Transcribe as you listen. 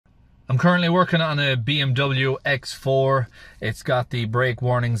I'm currently working on a BMW X4. It's got the brake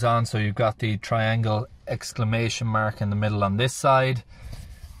warnings on, so you've got the triangle exclamation mark in the middle on this side,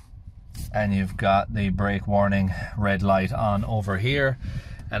 and you've got the brake warning red light on over here,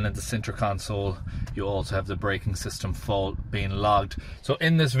 and at the center console you also have the braking system fault being logged. So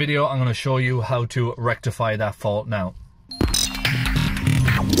in this video I'm going to show you how to rectify that fault now.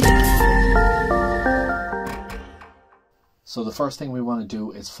 So the first thing we want to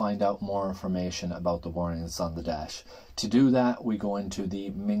do is find out more information about the warnings on the dash. To do that, we go into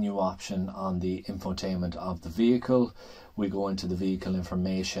the menu option on the infotainment of the vehicle. We go into the vehicle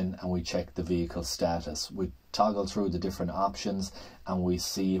information and we check the vehicle status. We toggle through the different options and we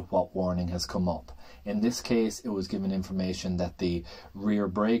see what warning has come up. In this case, it was given information that the rear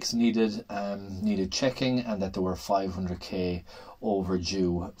brakes needed checking and that they were 500k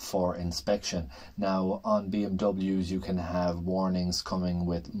overdue for inspection. Now on BMWs you can have warnings coming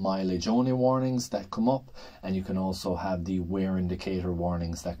with mileage only warnings that come up, and you can also have the wear indicator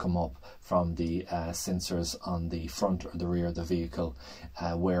warnings that come up from the sensors on the front or the rear of the vehicle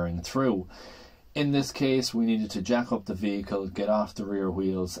wearing through. In this case, we needed to jack up the vehicle, get off the rear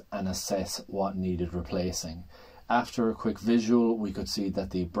wheels and assess what needed replacing. After a quick visual, we could see that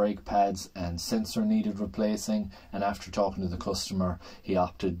the brake pads and sensor needed replacing, and after talking to the customer, he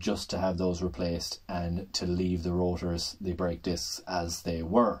opted just to have those replaced and to leave the rotors, the brake discs, as they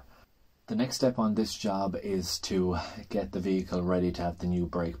were. The next step on this job is to get the vehicle ready to have the new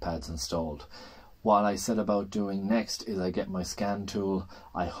brake pads installed. What I set about doing next is I get my scan tool,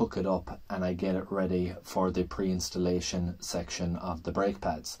 I hook it up and I get it ready for the pre-installation section of the brake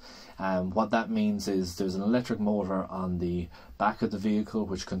pads. What that means is there's an electric motor on the back of the vehicle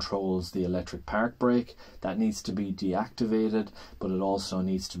which controls the electric park brake. That needs to be deactivated, but it also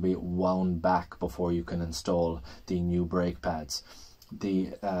needs to be wound back before you can install the new brake pads.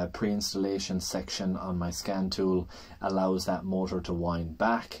 The pre-installation section on my scan tool allows that motor to wind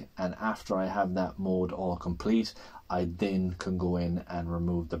back, and after I have that mode all complete, I then can go in and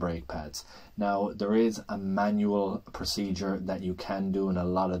remove the brake pads. Now there is a manual procedure that you can do in a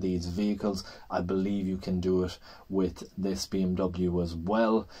lot of these vehicles. I believe you can do it with this BMW as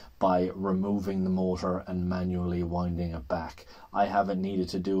well by removing the motor and manually winding it back. I haven't needed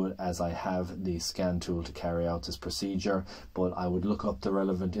to do it as I have the scan tool to carry out this procedure, but I would look up the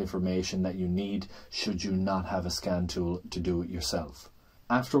relevant information that you need should you not have a scan tool to do it yourself.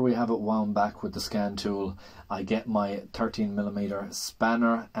 After we have it wound back with the scan tool, I get my 13mm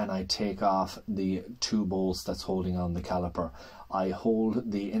spanner and I take off the two bolts that's holding on the caliper. I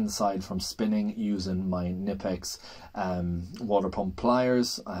hold the inside from spinning using my Nipex water pump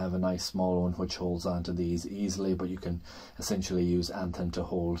pliers. I have a nice small one which holds onto these easily, but you can essentially use Anthem to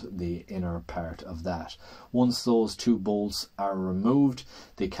hold the inner part of that. Once those two bolts are removed,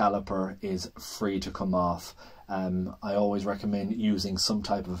 the caliper is free to come off. I always recommend using some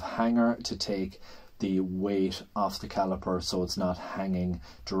type of hanger to take the weight off the caliper so it's not hanging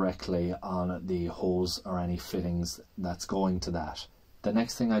directly on the hose or any fittings that's going to that. The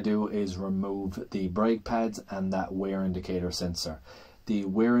next thing I do is remove the brake pads and that wear indicator sensor. The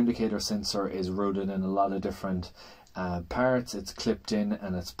wear indicator sensor is routed in a lot of different parts. It's clipped in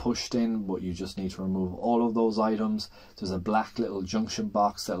and it's pushed in, but you just need to remove all of those items. There's a black little junction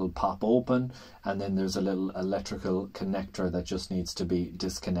box that'll pop open, and then there's a little electrical connector that just needs to be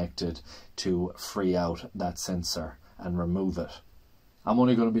disconnected to free out that sensor and remove it. I'm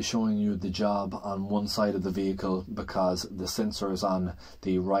only going to be showing you the job on one side of the vehicle because the sensor is on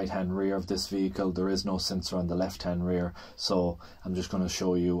the right hand rear of this vehicle. There is no sensor on the left hand rear, so I'm just going to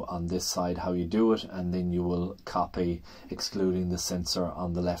show you on this side how you do it, and then you will copy excluding the sensor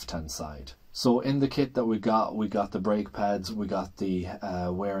on the left hand side. So in the kit that we got the brake pads, we got the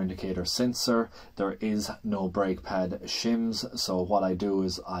wear indicator sensor. There is no brake pad shims, so what I do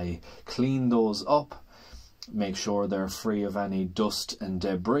is I clean those up, make sure they're free of any dust and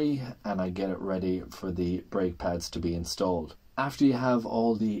debris, and I get it ready for the brake pads to be installed. After you have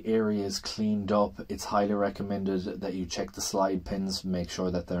all the areas cleaned up, it's highly recommended that you check the slide pins, make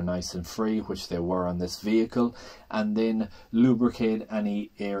sure that they're nice and free, which they were on this vehicle, and then lubricate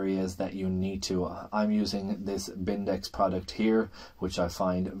any areas that you need to. I'm using this Bindex product here, which I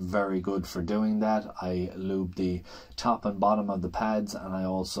find very good for doing that. I lube the top and bottom of the pads, and I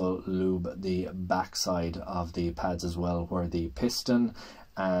also lube the back side of the pads as well, where the piston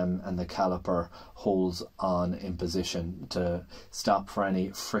and the caliper holds on in position to stop for any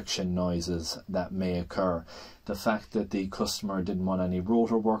friction noises that may occur. The fact that the customer didn't want any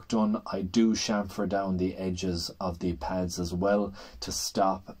rotor work done, I do chamfer down the edges of the pads as well to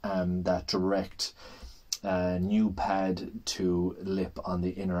stop that direct new pad to lip on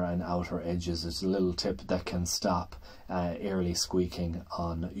the inner and outer edges. It's a little tip that can stop early squeaking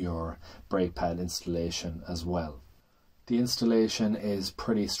on your brake pad installation as well. The installation is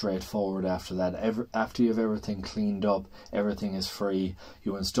pretty straightforward after that. After you have everything cleaned up, everything is free,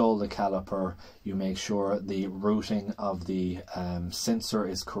 you install the caliper, you make sure the routing of the sensor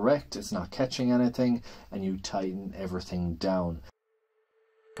is correct, it's not catching anything, and you tighten everything down.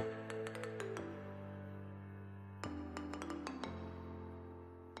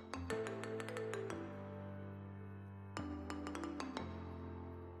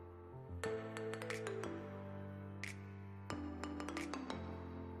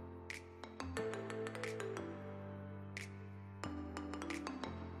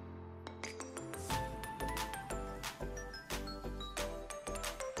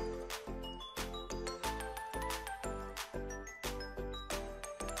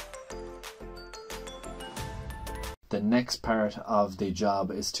 The next part of the job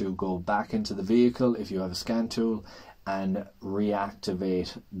is to go back into the vehicle if you have a scan tool and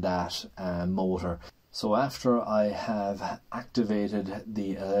reactivate that motor. So after I have activated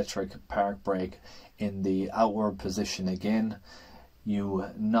the electric park brake in the outward position again, you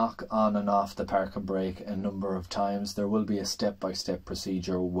knock on and off the parking brake a number of times. There will be a step-by-step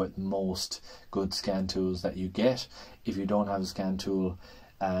procedure with most good scan tools that you get. If you don't have a scan tool,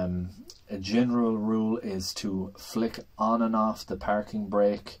 a general rule is to flick on and off the parking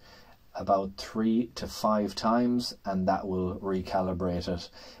brake about 3 to 5 times, and that will recalibrate it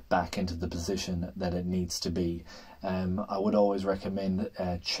back into the position that it needs to be. I would always recommend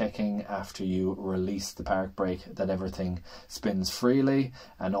checking after you release the park brake that everything spins freely,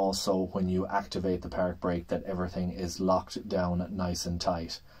 and also when you activate the park brake that everything is locked down nice and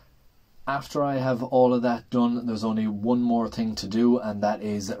tight. After I have all of that done, there's only one more thing to do, and that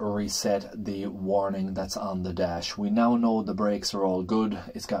is reset the warning that's on the dash. We now know the brakes are all good.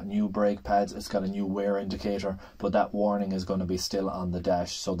 It's got new brake pads, it's got a new wear indicator, but that warning is going to be still on the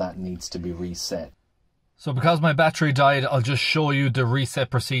dash, so that needs to be reset. So because my battery died, I'll just show you the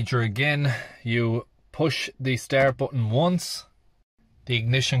reset procedure again. You push the start button once, the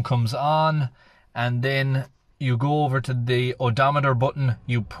ignition comes on, and then you go over to the odometer button,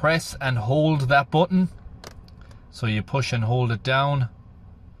 you press and hold that button. So you push and hold it down.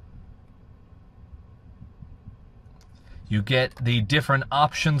 You get the different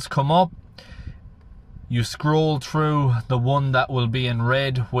options come up. You scroll through the one that will be in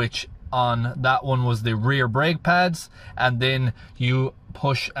red, which on that one was the rear brake pads, and then you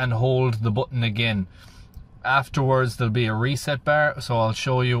push and hold the button again. Afterwards there'll be a reset bar, so I'll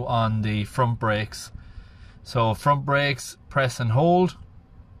show you on the front brakes. So front brakes, press and hold,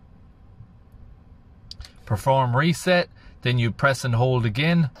 perform reset, then you press and hold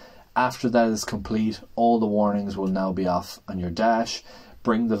again. After that is complete, all the warnings will now be off on your dash.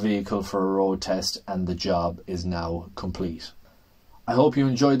 Bring the vehicle for a road test and the job is now complete. I hope you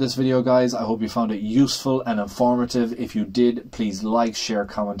enjoyed this video, guys. I hope you found it useful and informative. If you did, please like, share,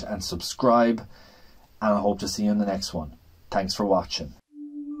 comment and subscribe, and I hope to see you in the next one. Thanks for watching.